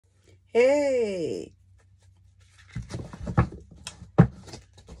Hey.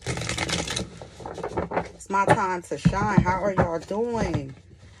 It's my time to shine. How are y'all doing?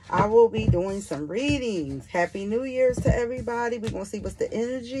 I will be doing some readings. Happy New Year's to everybody. We're going to see what's the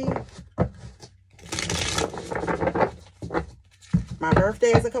energy. My birthday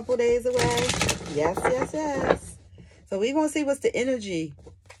is a couple days away. Yes, yes, yes. So we're going to see what's the energy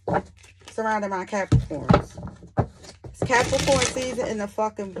surrounding my Capricorns. It's Capricorn season in the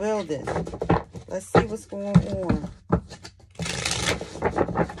fucking building. Let's see what's going on.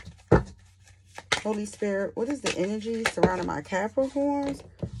 Holy Spirit, what is the energy surrounding my Capricorns?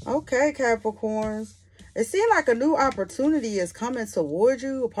 Okay, Capricorns. It seems like a new opportunity is coming towards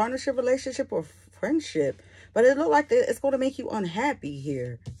you, a partnership, relationship, or friendship. But it looks like it's going to make you unhappy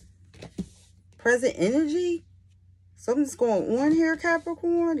here. Present energy. Something's going on here,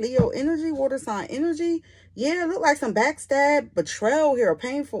 Capricorn. Leo energy, water sign energy. Yeah, it looks like some backstab, betrayal here, a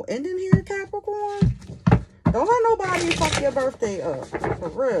painful ending here, Capricorn. Don't let nobody fuck your birthday up. For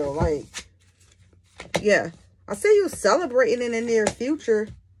real, like... Yeah, I see you celebrating in the near future,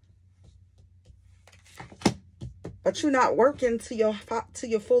 but you're not working to your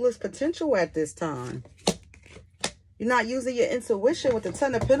fullest potential at this time. You're not using your intuition with the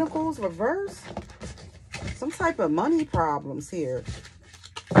Ten of Pentacles reverse. Some type of money problems here,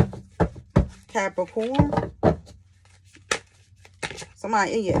 Capricorn.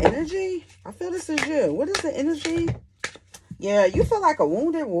 Somebody in your energy. I feel this is you. What is the energy? Yeah, you feel like a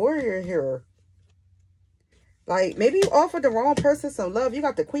wounded warrior here. Like, maybe you offered the wrong person some love. You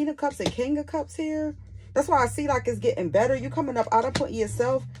got the Queen of Cups and King of Cups here. That's why I see like it's getting better. You coming up out of putting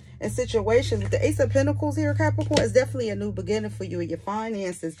yourself in situations. With the Ace of Pentacles here, Capricorn, is definitely a new beginning for you in your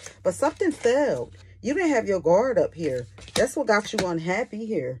finances. But something failed. You didn't have your guard up here. That's what got you unhappy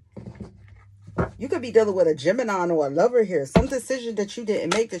here. You could be dealing with a Gemini or a lover here. Some decision that you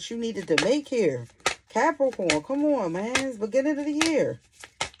didn't make that you needed to make here. Capricorn, come on, man. It's beginning of the year.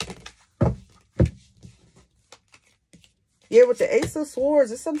 Yeah, with the Ace of Swords,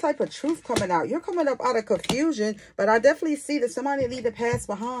 there's some type of truth coming out. You're coming up out of confusion, but I definitely see that somebody need to pass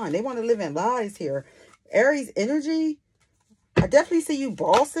behind. They want to live in lies here. Aries energy. I definitely see you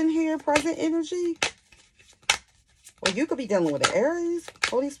bossing here, present energy. Or you could be dealing with an Aries.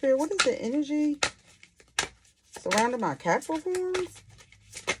 Holy Spirit, what is the energy surrounding my Capricorns?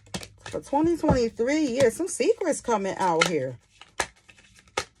 For 2023, yeah, some secrets coming out here.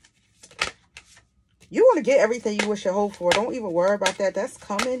 You want to get everything you wish and hope for. Don't even worry about that. That's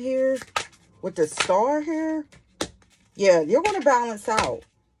coming here with the star here. Yeah, you're going to balance out.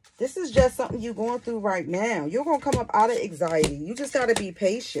 This is just something you're going through right now. You're going to come up out of anxiety. You just got to be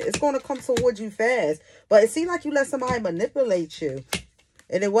patient. It's going to come towards you fast. But it seems like you let somebody manipulate you.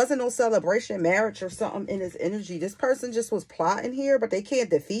 And it wasn't no celebration, marriage, or something in this energy. This person just was plotting here, but they can't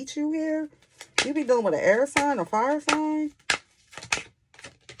defeat you here. You be dealing with an air sign or fire sign.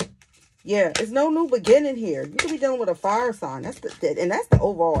 Yeah, it's no new beginning here. You could be dealing with a fire sign. That's the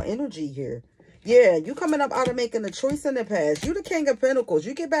overall energy here. Yeah, you coming up out of making a choice in the past. You the King of Pentacles.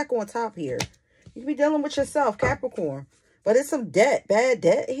 You get back on top here. You could be dealing with yourself, Capricorn. But it's some debt, bad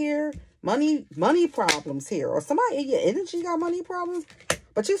debt here. Money problems here. Or somebody in your energy got money problems.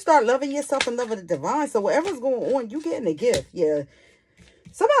 But you start loving yourself and loving the divine. So whatever's going on, you getting a gift. Yeah,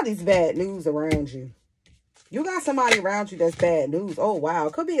 somebody's bad news around you. You got somebody around you that's bad news. Oh, wow.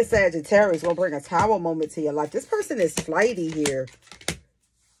 It could be a Sagittarius will bring a tower moment to your life. This person is flighty here.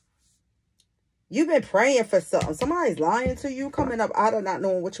 You've been praying for something. Somebody's lying to you, coming up out of not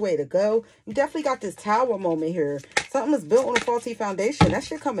knowing which way to go. You definitely got this tower moment here. Something was built on a faulty foundation. That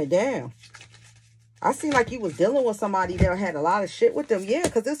shit coming down. I seem like you was dealing with somebody that had a lot of shit with them. Yeah,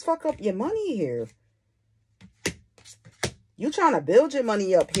 because this fuck up your money here. You trying to build your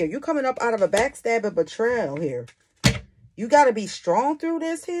money up here. You coming up out of a backstab and betrayal here. You got to be strong through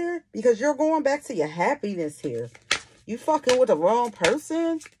this here because you're going back to your happiness here. You fucking with the wrong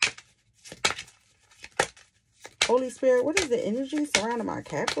person. Holy Spirit, what is the energy surrounding my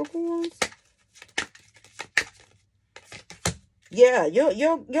Capricorns? Yeah,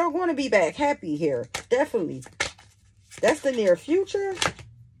 you're going to be back happy here. Definitely. That's the near future.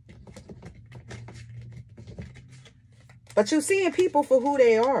 But you're seeing people for who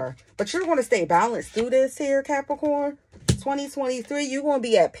they are. But you're going to stay balanced through this here, Capricorn. 2023, you're going to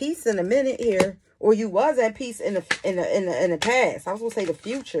be at peace in a minute here. Or you was at peace in the past. I was going to say the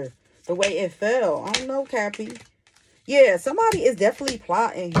future. The way it fell. I don't know, Cappy. Yeah, somebody is definitely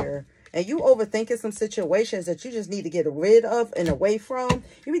plotting here. And you overthinking some situations that you just need to get rid of and away from.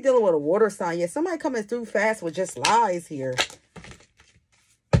 You be dealing with a water sign. Yeah, somebody coming through fast with just lies here.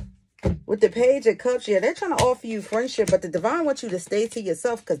 With the Page of Cups, yeah, they're trying to offer you friendship, but the divine wants you to stay to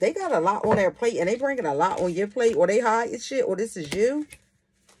yourself because they got a lot on their plate and they bringing a lot on your plate, or they hiding shit, or this is you.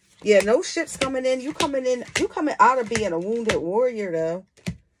 Yeah, no ships coming in. You coming out of being a wounded warrior, though.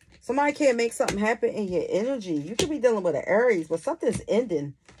 Somebody can't make something happen in your energy. You could be dealing with an Aries, but something's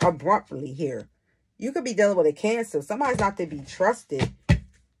ending abruptly here. You could be dealing with a Cancer. Somebody's not to be trusted.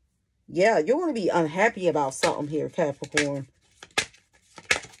 Yeah, you're going to be unhappy about something here, Capricorn.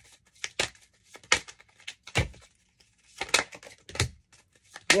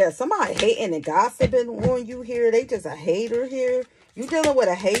 Yeah, somebody hating and gossiping on you here. They just a hater here. You dealing with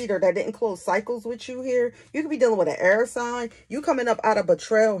a hater that didn't close cycles with you here. You could be dealing with an air sign. You coming up out of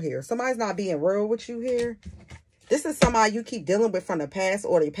betrayal here. Somebody's not being real with you here. This is somebody you keep dealing with from the past,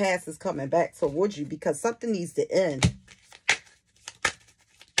 or the past is coming back towards you because something needs to end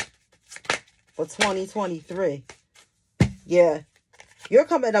for 2023. Yeah. You're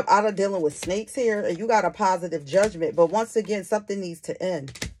coming up out of dealing with snakes here, and you got a positive judgment. But once again, something needs to end.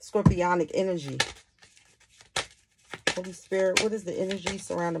 Scorpionic energy. Holy Spirit, what is the energy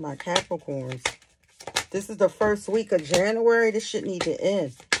surrounding my Capricorns? This is the first week of January. This shit need to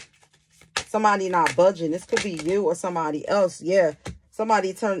end. Somebody not budging. This could be you or somebody else. Yeah.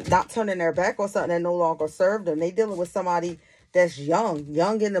 Somebody not turning their back on something that no longer served them. They dealing with somebody that's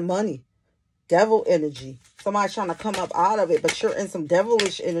young in the money. Devil energy. Somebody's trying to come up out of it, but you're in some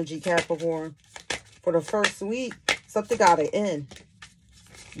devilish energy, Capricorn. For the first week, something got to end.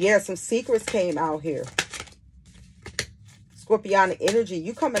 Yeah, some secrets came out here. Scorpionic energy.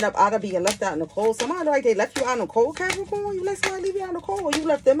 You coming up out of being left out in the cold. Somebody like they left you out in the cold, Capricorn. You let somebody leave you out in the cold, or you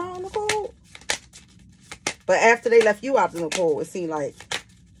left them out in the cold. But after they left you out in the cold, it seemed like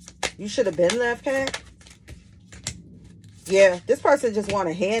you should have been left, Cap. Yeah, this person just want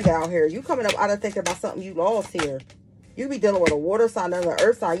a handout here. You coming up out of thinking about something you lost here. You be dealing with a water sign and an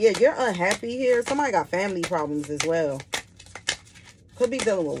earth sign. Yeah, you're unhappy here. Somebody got family problems as well. Could be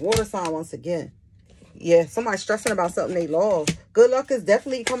dealing with water sign once again. Yeah, somebody stressing about something they lost. Good luck is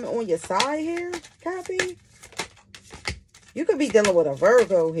definitely coming on your side here, Cappy. You could be dealing with a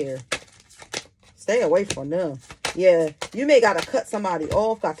Virgo here. Stay away from them. Yeah, you may got to cut somebody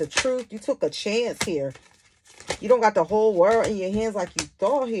off. Got the truth. You took a chance here. You don't got the whole world in your hands like you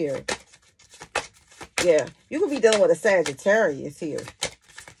thought here. Yeah, you could be dealing with a Sagittarius here.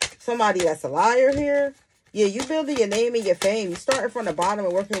 Somebody that's a liar here. Yeah, you building your name and your fame. You starting from the bottom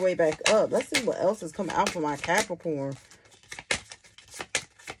and working your way back up. Let's see what else is coming out for my Capricorn.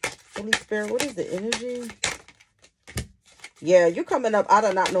 Holy Spirit, what is the energy? Yeah, you're coming up out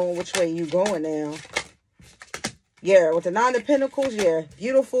of not knowing which way you going now. Yeah, with the Nine of Pentacles, yeah,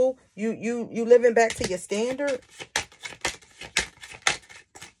 beautiful. You living back to your standard.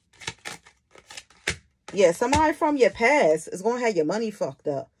 Yeah, somebody from your past is going to have your money fucked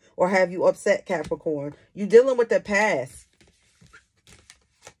up or have you upset, Capricorn. You dealing with the past.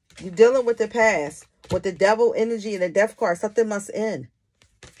 You dealing with the past. With the devil energy and the death card, something must end.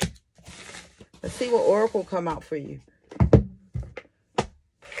 Let's see what Oracle come out for you.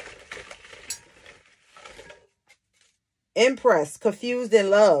 Impressed, confused, in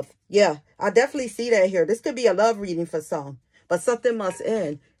love. Yeah, I definitely see that here. This could be a love reading for some, but something must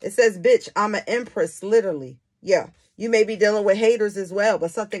end. It says, bitch, I'm an empress, literally. Yeah, you may be dealing with haters as well,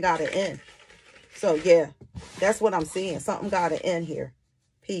 but something got to end. So, yeah, that's what I'm seeing. Something got to end here.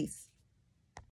 Peace.